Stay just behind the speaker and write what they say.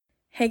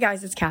Hey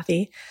guys, it's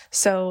Kathy.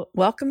 So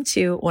welcome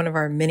to one of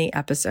our mini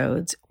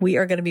episodes. We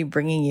are going to be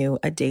bringing you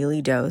a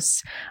daily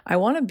dose. I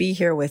want to be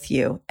here with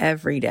you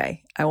every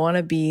day. I want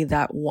to be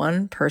that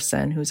one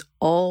person who's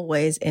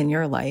always in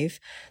your life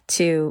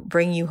to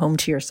bring you home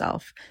to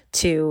yourself,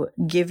 to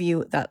give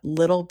you that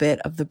little bit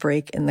of the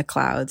break in the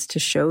clouds, to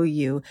show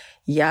you,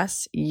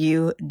 yes,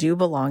 you do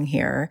belong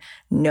here.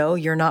 No,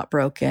 you're not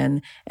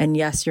broken. And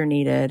yes, you're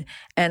needed.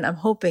 And I'm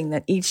hoping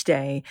that each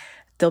day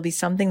there'll be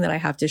something that I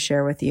have to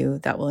share with you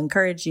that will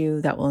encourage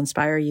you, that will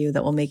inspire you,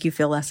 that will make you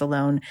feel less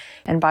alone.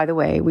 And by the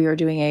way, we are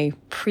doing a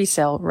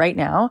pre-sale right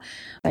now.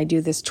 I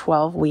do this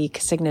 12-week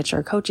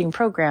signature coaching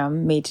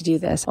program made to do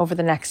this. Over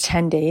the next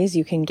 10 days,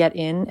 you can get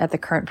in at the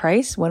current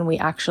price. When we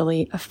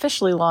actually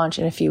officially launch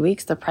in a few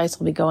weeks, the price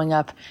will be going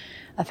up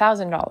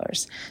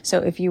 $1,000. So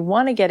if you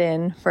want to get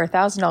in for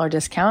 $1,000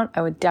 discount,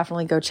 I would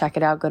definitely go check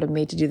it out. Go to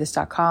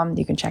madetodothis.com.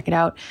 You can check it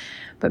out.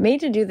 But Made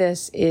to Do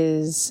This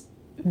is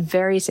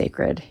very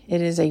sacred.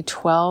 It is a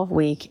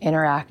 12-week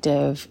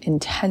interactive,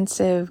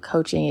 intensive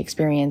coaching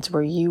experience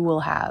where you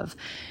will have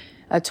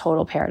a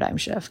total paradigm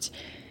shift.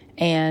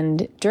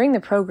 And during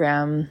the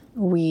program,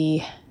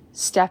 we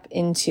step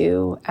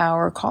into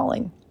our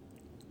calling.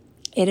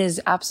 It is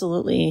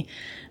absolutely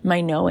my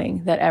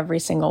knowing that every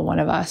single one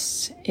of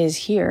us is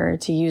here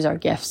to use our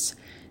gifts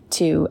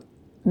to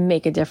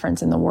make a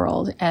difference in the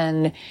world.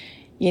 And,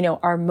 you know,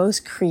 our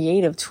most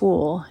creative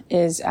tool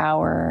is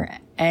our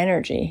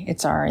energy.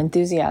 It's our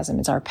enthusiasm.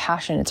 It's our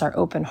passion. It's our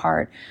open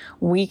heart.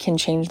 We can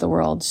change the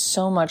world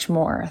so much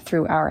more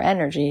through our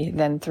energy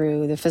than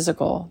through the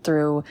physical,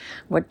 through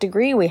what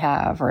degree we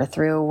have or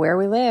through where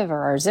we live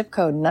or our zip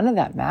code. None of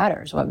that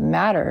matters. What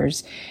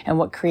matters and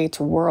what creates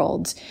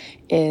worlds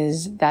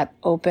is that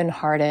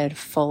open-hearted,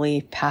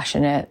 fully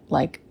passionate,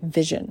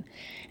 vision.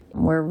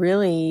 We're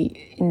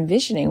really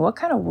envisioning what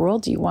kind of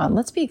world do you want?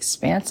 Let's be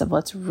expansive.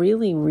 Let's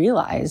really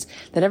realize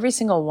that every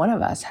single one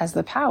of us has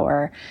the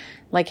power,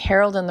 like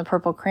Harold and the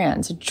Purple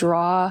Crayon, to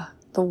draw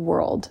the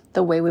world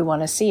the way we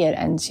want to see it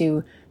and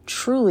to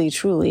truly,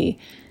 truly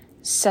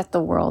set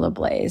the world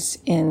ablaze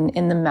in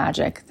the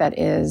magic that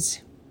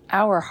is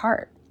our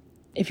heart.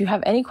 If you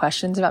have any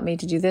questions about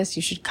Made to Do This,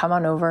 you should come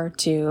on over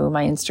to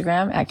my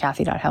Instagram at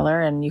kathy.heller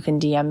and you can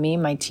DM me.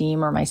 My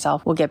team or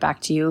myself will get back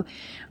to you.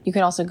 You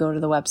can also go to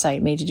the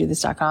website,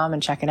 madetodothis.com,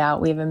 and check it out.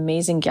 We have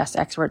amazing guest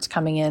experts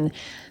coming in.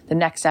 The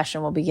next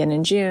session will begin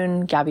in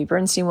June. Gabby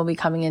Bernstein will be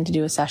coming in to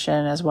do a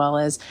session, as well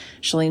as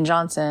Shalene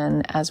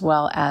Johnson, as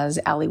well as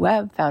Allie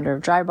Webb, founder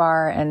of Dry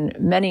Bar, and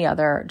many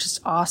other just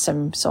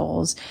awesome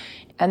souls.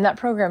 And that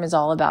program is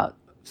all about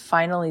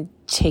finally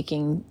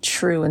taking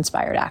true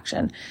inspired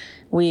action.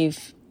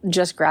 We've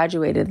just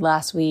graduated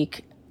last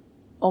week.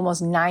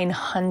 Almost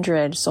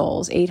 900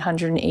 souls,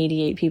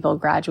 888 people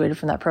graduated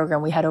from that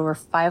program. We had over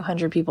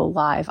 500 people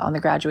live on the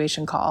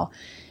graduation call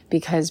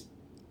because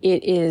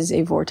it is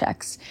a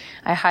vortex.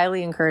 I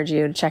highly encourage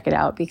you to check it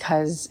out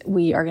because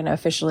we are going to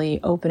officially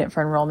open it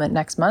for enrollment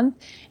next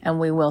month and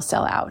we will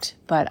sell out.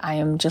 But I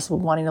am just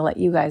wanting to let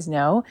you guys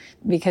know,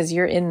 because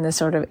you're in the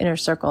sort of inner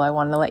circle, I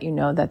wanted to let you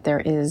know that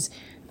there is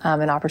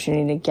an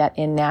opportunity to get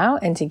in now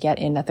and to get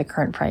in at the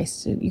current price.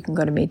 So you can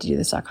go to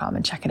madetodothis.com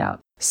and check it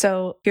out.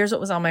 So here's what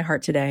was on my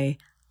heart today.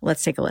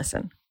 Let's take a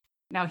listen.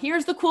 Now,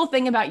 here's the cool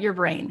thing about your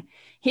brain.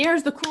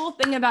 Here's the cool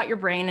thing about your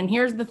brain. And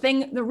here's the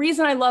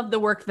reason I love the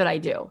work that I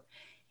do.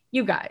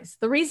 You guys,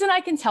 the reason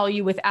I can tell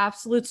you with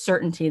absolute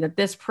certainty that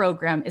this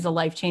program is a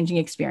life-changing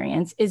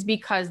experience is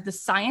because the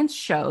science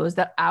shows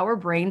that our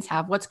brains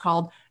have what's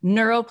called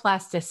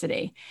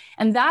neuroplasticity.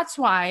 And that's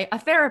why a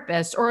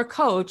therapist or a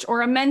coach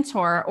or a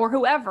mentor or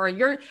whoever,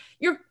 your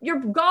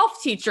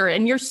golf teacher,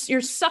 and you're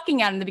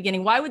sucking at in the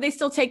beginning, why would they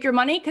still take your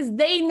money? Because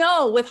they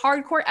know with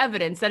hardcore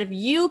evidence that if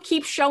you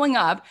keep showing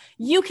up,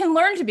 you can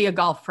learn to be a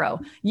golf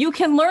pro. You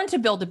can learn to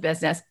build a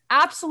business.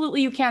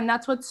 Absolutely, you can.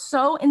 That's what's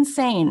so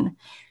insane.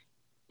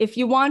 If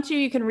you want to,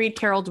 you can read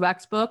Carol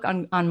Dweck's book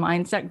on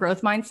mindset,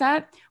 growth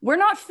mindset. We're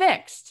not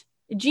fixed.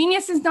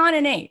 Genius is not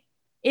innate.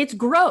 It's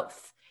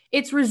growth.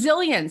 It's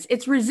resilience.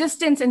 It's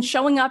resistance and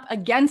showing up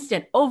against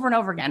it over and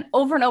over again,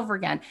 over and over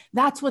again.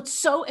 That's what's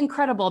so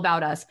incredible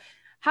about us.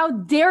 How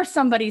dare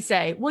somebody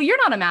say, well,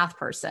 you're not a math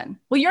person.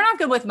 Well, you're not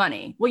good with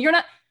money. Well, you're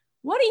not.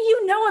 What do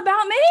you know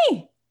about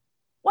me?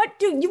 What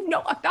do you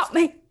know about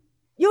me?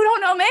 You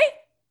don't know me?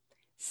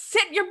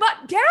 Sit your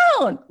butt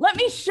down. Let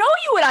me show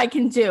you what I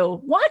can do.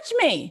 Watch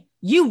me.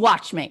 You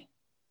watch me.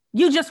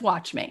 You just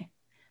watch me.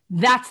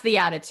 That's the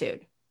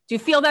attitude. Do you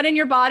feel that in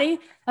your body?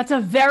 That's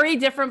a very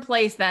different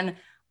place than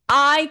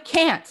I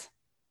can't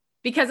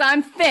because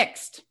I'm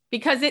fixed,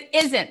 because it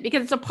isn't,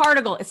 because it's a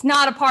particle. It's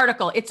not a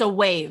particle. It's a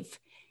wave.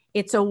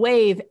 It's a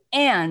wave,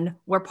 and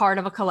we're part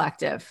of a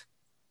collective.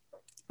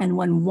 And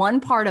when one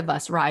part of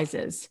us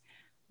rises,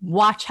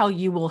 watch how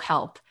you will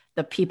help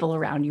the people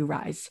around you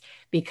rise,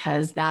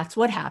 because that's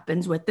what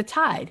happens with the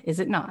tide, is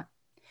it not?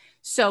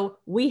 So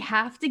we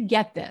have to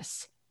get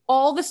this.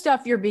 All the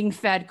stuff you're being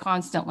fed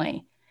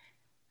constantly.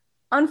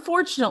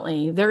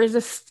 Unfortunately,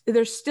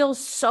 there's still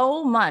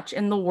so much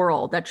in the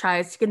world that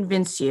tries to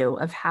convince you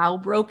of how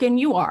broken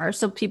you are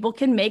so people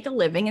can make a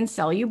living and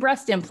sell you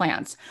breast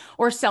implants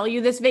or sell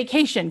you this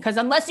vacation. Because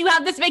unless you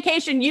have this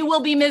vacation, you will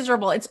be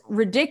miserable. It's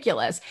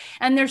ridiculous.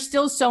 And there's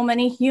still so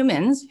many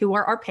humans who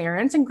are our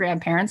parents and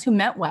grandparents who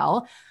meant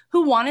well,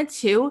 who wanted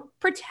to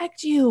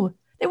protect you.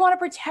 They want to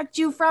protect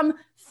you from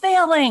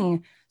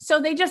failing.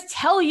 So they just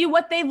tell you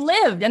what they've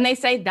lived and they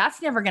say,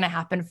 that's never going to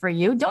happen for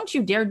you. Don't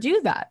you dare do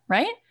that,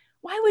 right?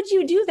 Why would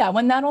you do that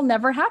when that'll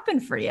never happen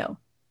for you?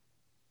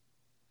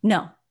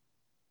 No,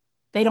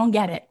 they don't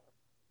get it.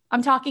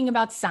 I'm talking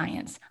about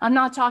science. I'm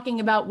not talking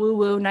about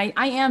woo-woo. And I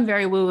am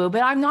very woo-woo,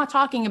 but I'm not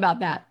talking about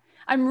that.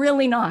 I'm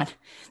really not.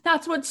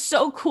 That's what's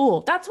so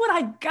cool. That's what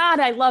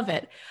I love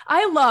it.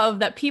 I love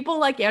that people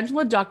like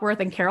Angela Duckworth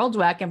and Carol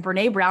Dweck and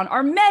Brene Brown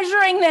are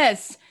measuring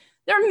this.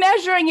 They're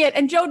measuring it.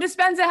 And Joe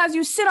Dispenza has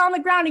you sit on the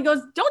ground. He goes,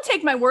 don't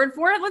take my word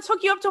for it. Let's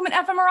hook you up to an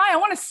fMRI. I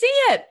want to see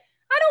it.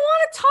 I don't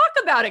want to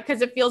talk about it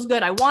because it feels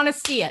good. I want to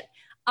see it.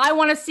 I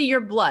want to see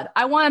your blood.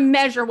 I want to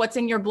measure what's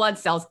in your blood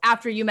cells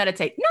after you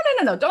meditate.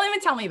 No. Don't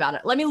even tell me about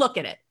it. Let me look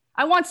at it.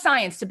 I want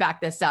science to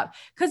back this up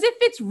because if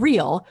it's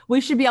real,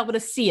 we should be able to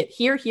see it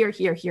here,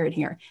 and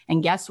here.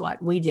 And guess what?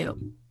 We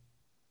do.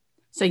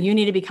 So you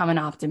need to become an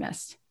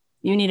optimist.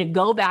 You need to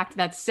go back to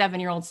that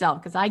 7-year-old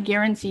self because I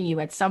guarantee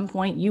you at some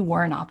point you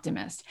were an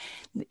optimist.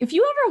 If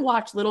you ever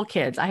watch little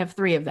kids, I have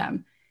 3 of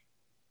them.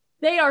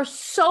 They are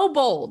so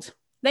bold.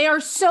 They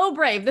are so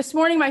brave. This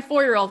morning, my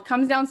 4-year-old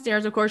comes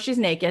downstairs. Of course, she's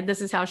naked.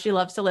 This is how she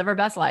loves to live her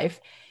best life.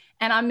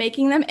 And I'm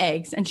making them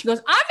eggs. And she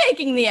goes, I'm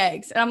making the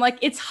eggs. And I'm like,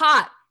 it's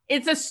hot.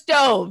 It's a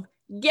stove.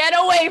 Get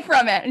away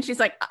from it. And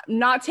she's like, I'm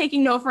not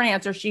taking no for an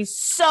answer. She's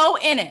so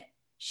in it.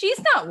 She's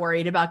not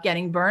worried about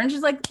getting burned.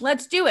 She's like,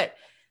 let's do it.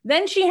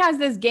 Then she has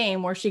this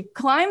game where she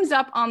climbs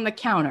up on the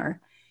counter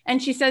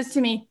and she says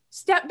to me,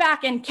 step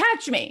back and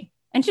catch me.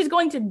 And she's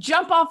going to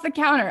jump off the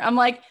counter. I'm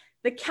like,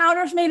 the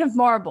counter's made of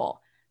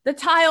marble. The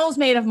tile's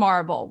made of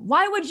marble.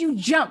 Why would you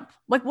jump?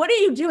 Like, what are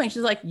you doing?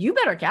 She's like, you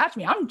better catch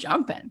me. I'm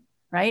jumping,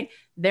 right?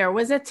 There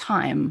was a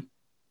time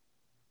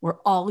where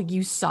all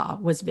you saw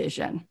was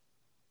vision.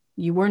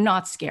 You were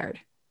not scared.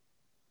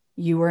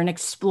 You were an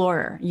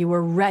explorer. You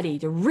were ready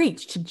to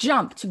reach, to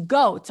jump, to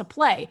go, to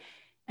play.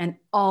 And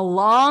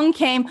along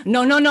came,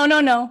 no.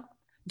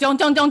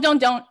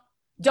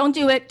 Don't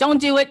do it. Don't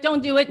do it.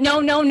 Don't do it.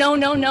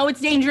 No.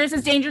 It's dangerous.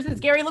 It's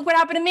scary. Look what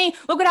happened to me.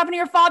 Look what happened to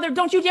your father.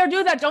 Don't you dare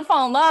do that. Don't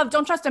fall in love.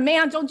 Don't trust a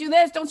man. Don't do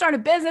this. Don't start a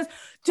business.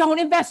 Don't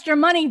invest your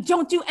money.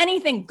 Don't do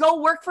anything. Go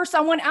work for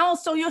someone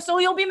else so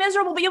you'll be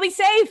miserable, but you'll be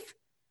safe.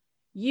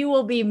 You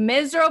will be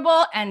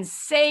miserable and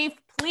safe.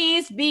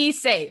 Please be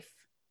safe.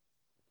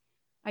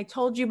 I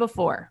told you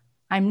before,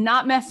 I'm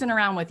not messing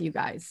around with you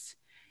guys.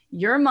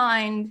 Your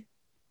mind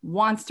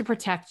wants to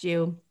protect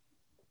you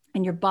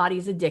and your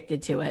body's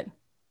addicted to it.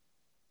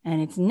 And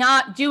it's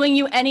not doing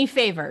you any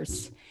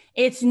favors.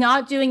 It's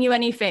not doing you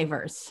any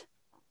favors.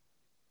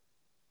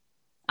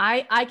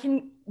 I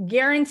can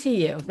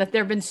guarantee you that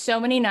there have been so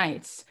many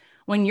nights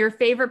when your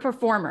favorite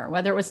performer,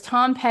 whether it was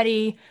Tom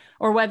Petty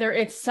or whether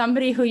it's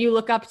somebody who you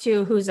look up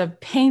to who's a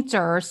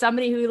painter or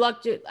somebody who you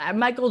look to,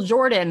 Michael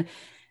Jordan,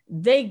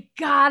 they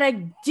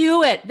gotta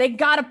do it. They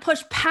gotta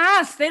push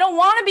past. They don't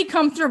want to be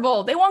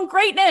comfortable. They want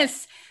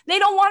greatness. They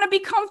don't want to be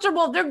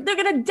comfortable. They're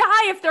gonna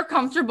die if they're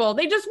comfortable.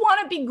 They just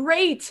want to be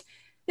great.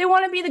 They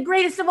want to be the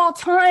greatest of all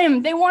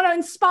time. They want to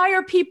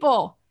inspire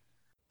people.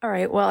 All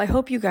right. Well, I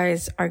hope you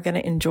guys are going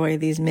to enjoy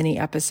these mini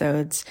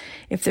episodes.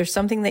 If there's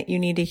something that you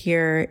need to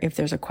hear, if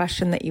there's a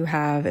question that you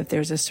have, if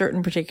there's a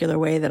certain particular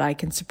way that I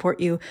can support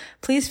you,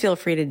 please feel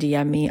free to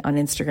DM me on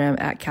Instagram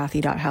at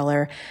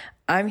Kathy.Heller.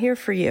 I'm here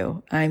for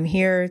you. I'm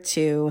here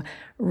to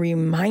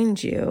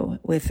remind you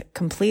with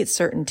complete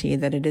certainty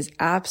that it is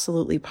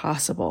absolutely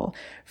possible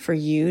for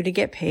you to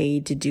get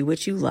paid to do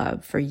what you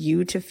love, for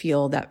you to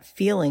feel that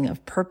feeling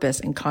of purpose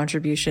and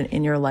contribution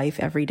in your life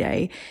every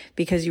day,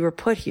 because you were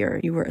put here.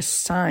 You were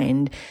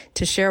assigned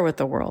to share with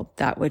the world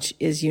that which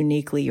is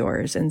uniquely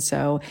yours. And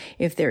so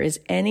if there is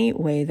any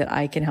way that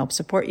I can help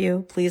support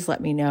you, please let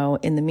me know.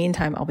 In the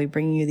meantime, I'll be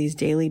bringing you these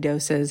daily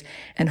doses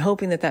and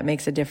hoping that that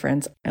makes a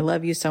difference. I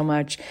love you so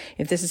much.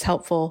 If this is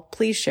helpful,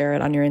 please share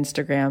it on your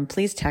Instagram.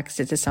 Please text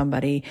it to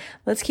somebody.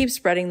 Let's keep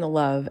spreading the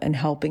love and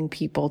helping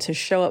people to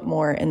show up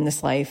more in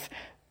this life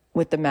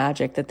with the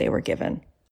magic that they were given.